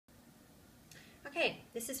Okay,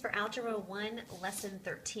 this is for Algebra 1, Lesson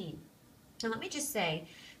 13. Now let me just say,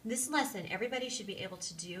 this lesson, everybody should be able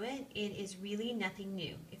to do it. It is really nothing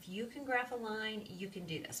new. If you can graph a line, you can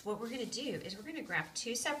do this. What we're going to do is we're going to graph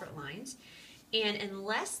two separate lines, and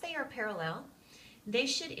unless they are parallel, they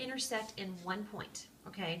should intersect in one point.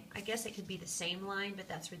 Okay, I guess it could be the same line, but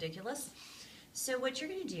that's ridiculous. So what you're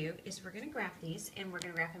going to do is we're going to graph these, and we're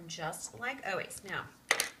going to graph them just like always. Now,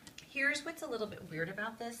 here's what's a little bit weird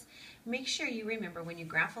about this. Make sure you remember when you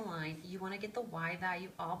graph a line, you want to get the y value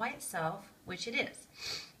all by itself, which it is.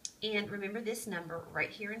 And remember this number right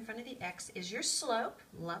here in front of the x is your slope.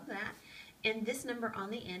 Love that. And this number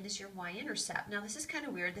on the end is your y-intercept. Now this is kind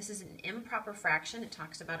of weird. This is an improper fraction. It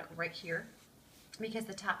talks about it right here because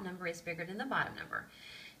the top number is bigger than the bottom number.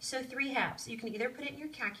 So 3/2. You can either put it in your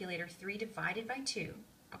calculator, 3 divided by 2.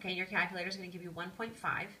 Okay, your calculator is going to give you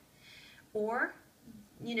 1.5. Or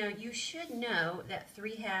you should know that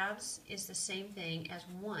 3/2 is the same thing as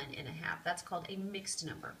 1.5. That's called a mixed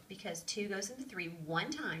number because 2 goes into 3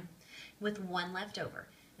 one time with 1 left over,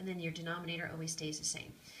 and then your denominator always stays the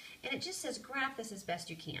same. And it just says graph this as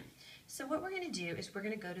best you can. So what we're going to do is we're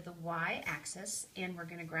going to go to the y-axis and we're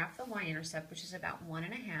going to graph the y-intercept, which is about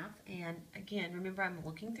 1.5. And again, remember I'm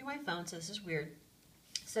looking through my phone, so this is weird.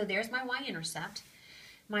 So there's my y-intercept.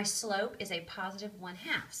 My slope is a positive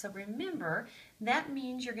 1/2. So remember, that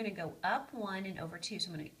means you're going to go up 1 and over 2.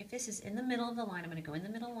 So if this is in the middle of the line, I'm going to go in the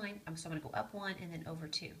middle line. So I'm going to go up 1 and then over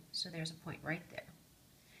 2. So there's a point right there.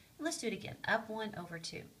 And let's do it again. Up 1 over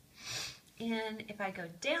 2. And if I go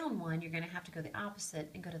down 1, you're going to have to go the opposite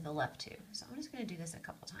and go to the left 2. So I'm just going to do this a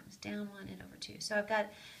couple times. Down 1 and over 2. So I've got,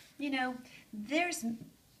 there's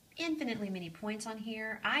infinitely many points on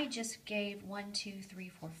here. I just gave 1, 2, 3,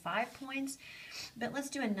 4, 5 points, but let's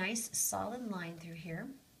do a nice solid line through here.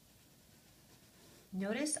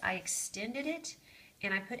 Notice I extended it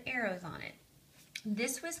and I put arrows on it.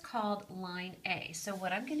 This was called line A. So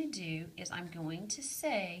what I'm going to do is I'm going to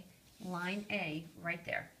say line A right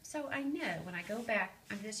there. So I know when I go back,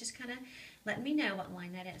 just kind of letting me know what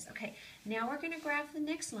line that is. Okay, now we're going to graph the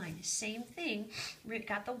next line. Same thing. We've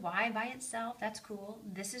got the y by itself. That's cool.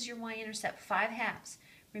 This is your y-intercept, 5/2.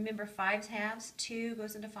 Remember 5/2, 2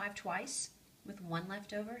 goes into 5 twice with 1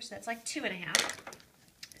 left over. So that's like 2.5.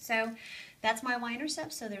 So that's my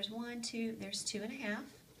y-intercept. So there's 1, 2, there's 2.5.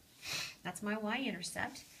 That's my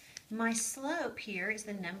y-intercept. My slope here is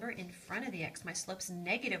the number in front of the x. My slope's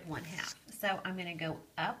negative 1/2. So I'm going to go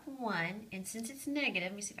up 1, and since it's negative,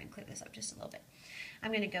 let me see if I can clear this up just a little bit.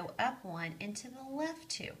 I'm going to go up 1 and to the left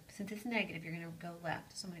 2. Since it's negative, you're going to go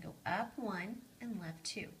left. So I'm going to go up 1 and left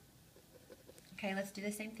 2. Okay, let's do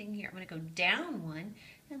the same thing here. I'm going to go down 1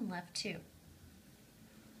 and left 2.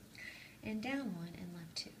 And down 1 and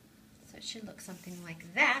left 2. So it should look something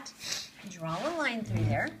like that. Draw a line through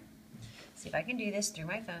there. See if I can do this through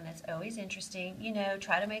my phone. That's always interesting.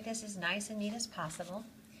 Try to make this as nice and neat as possible.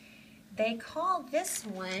 They call this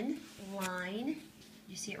one line,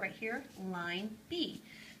 you see it right here, line B.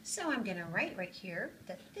 So I'm going to write right here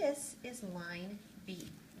that this is line B.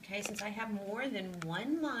 Okay, since I have more than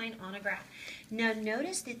one line on a graph. Now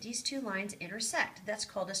notice that these two lines intersect. That's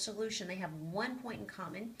called a solution. They have one point in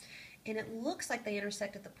common, and it looks like they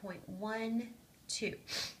intersect at the point 1, 2.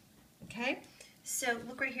 Okay? So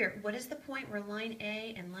look right here. What is the point where line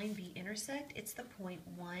A and line B intersect? It's the point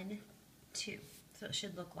 1, 2. So it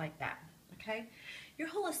should look like that. Okay? Your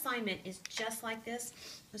whole assignment is just like this.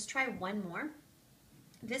 Let's try one more.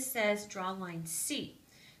 This says draw line C.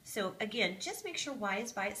 So again, just make sure y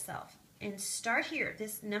is by itself. And start here.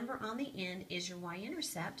 This number on the end is your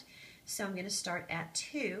y-intercept. So I'm going to start at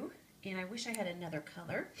 2. And I wish I had another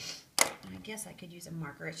color. I guess I could use a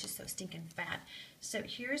marker. It's just so stinking fat. So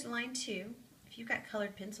here's line 2. If you've got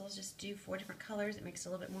colored pencils, just do 4 different colors. It makes it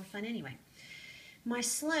a little bit more fun anyway. My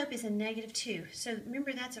slope is a negative 2. So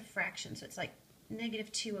remember, that's a fraction. So it's like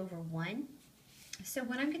negative 2 over 1. So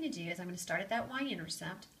what I'm going to do is I'm going to start at that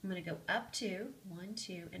y-intercept. I'm going to go up 2, 1,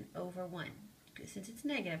 2, and over 1. Since it's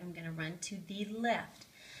negative, I'm going to run to the left.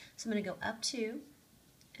 So I'm going to go up 2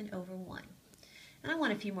 and over 1. And I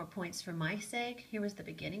want a few more points for my sake. Here was the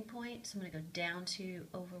beginning point. So I'm going to go down 2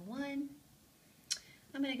 over 1.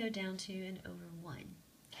 I'm going to go down 2 and over 1,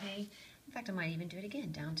 okay? In fact, I might even do it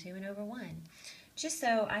again, down 2 and over 1. Just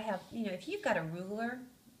so I have, if you've got a ruler,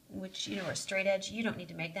 which, or a straight edge, you don't need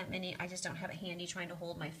to make that many. I just don't have it handy trying to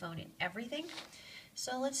hold my phone and everything.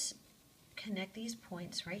 So let's connect these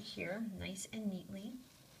points right here, nice and neatly.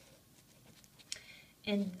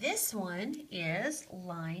 And this one is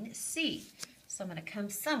line C. So I'm going to come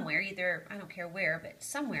somewhere, either, I don't care where, but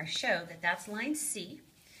somewhere show that that's line C.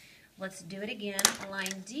 Let's do it again.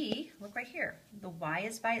 Line D, look right here. The y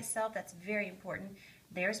is by itself. That's very important.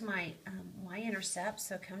 There's my y-intercept.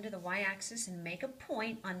 So come to the y-axis and make a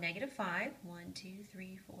point on -5. 1, 2,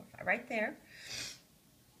 3, 4, 5. Right there.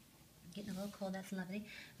 Getting a little cold. That's lovely.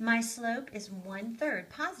 My slope is 1/3,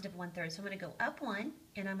 positive 1/3. So I'm going to go up 1,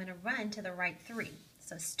 and I'm going to run to the right 3.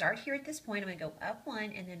 So start here at this point. I'm going to go up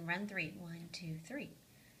 1 and then run 3. 1, 2, 3.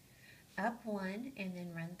 Up 1 and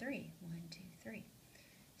then run 3. 1, 2, 3.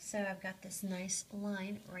 So I've got this nice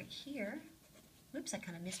line right here. Oops, I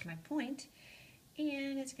kind of missed my point.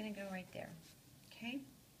 And it's going to go right there. Okay?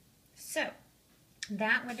 So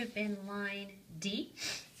that would have been line D.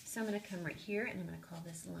 So I'm going to come right here and I'm going to call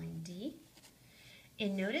this line D.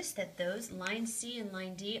 And notice that those line C and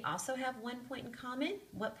line D also have one point in common.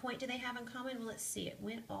 What point do they have in common? Well, let's see. It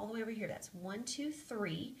went all the way over here. That's 1, 2,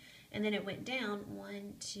 3. And then it went down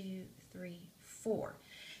 1, 2, 3, 4.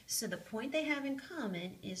 So the point they have in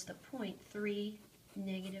common is the point 3,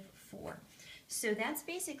 -4. So that's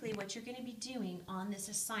basically what you're going to be doing on this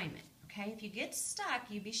assignment. Okay, if you get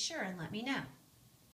stuck, you be sure and let me know.